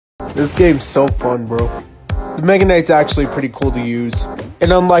This game's so fun, bro. The Mega Knight's actually pretty cool to use.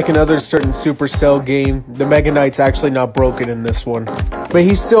 And unlike another certain Supercell game, the Mega Knight's actually not broken in this one. But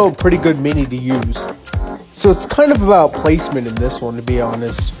he's still a pretty good mini to use. So it's kind of about placement in this one, to be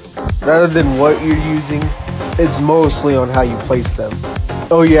honest. Rather than what you're using, it's mostly on how you place them.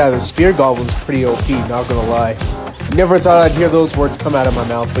 Oh yeah, the Spear Goblin's pretty OP, not gonna lie. Never thought I'd hear those words come out of my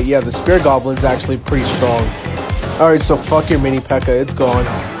mouth, but yeah, the Spear Goblin's actually pretty strong. Alright, so fuck your mini P.E.K.K.A, it's gone.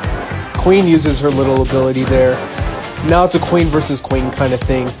 Queen uses her little ability there. Now it's a queen versus queen kind of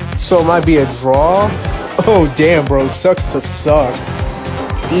thing. So it might be a draw. Oh damn, bro, sucks to suck.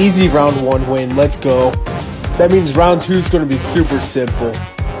 Easy round 1 win, let's go. That means round 2 is going to be super simple.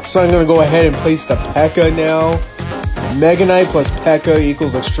 So I'm going to go ahead and place the P.E.K.K.A now. Mega Knight plus P.E.K.K.A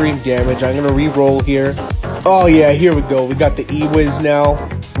equals extreme damage. I'm going to re-roll here. Oh yeah, here we go. We got the E-Wiz now.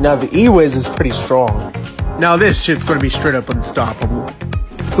 Now the E-Wiz is pretty strong. Now this shit's going to be straight up unstoppable.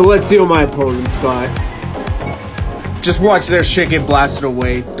 So let's see what my opponent's got. Just watch their shit get blasted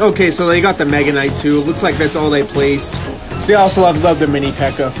away. Okay, so they got the Mega Knight too. Looks like that's all they placed. They also leveled up their mini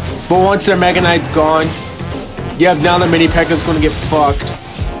P.E.K.K.A. But once their Mega Knight's gone, yep, now the mini P.E.K.K.A's gonna get fucked.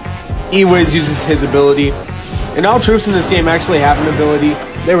 E-Wiz uses his ability. And all troops in this game actually have an ability.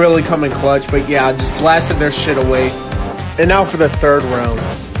 They really come in clutch, but yeah, just blasted their shit away. And now for the third round.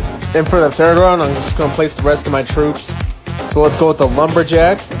 And for the third round, I'm just gonna place the rest of my troops. So let's go with the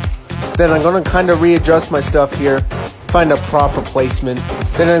Lumberjack. Then I'm gonna kind of readjust my stuff here. Find a proper placement.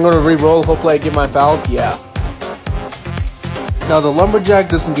 Then I'm gonna re-roll, hopefully I get my Valk, yeah. Now the Lumberjack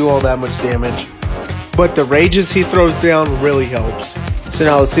doesn't do all that much damage, but the rages he throws down really helps. So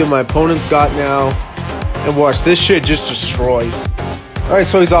now let's see what my opponent's got now. And watch, this shit just destroys. Alright,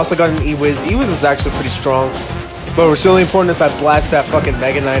 so he's also got an E-Wiz. E-Wiz is actually pretty strong. But what's really important is I blast that fucking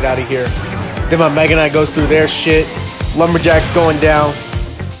Mega Knight out of here. Then my Mega Knight goes through their shit. Lumberjack's going down.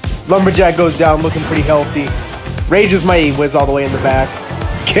 Lumberjack goes down looking pretty healthy. Rages my E-Wiz all the way in the back.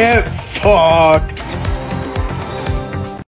 Get fucked.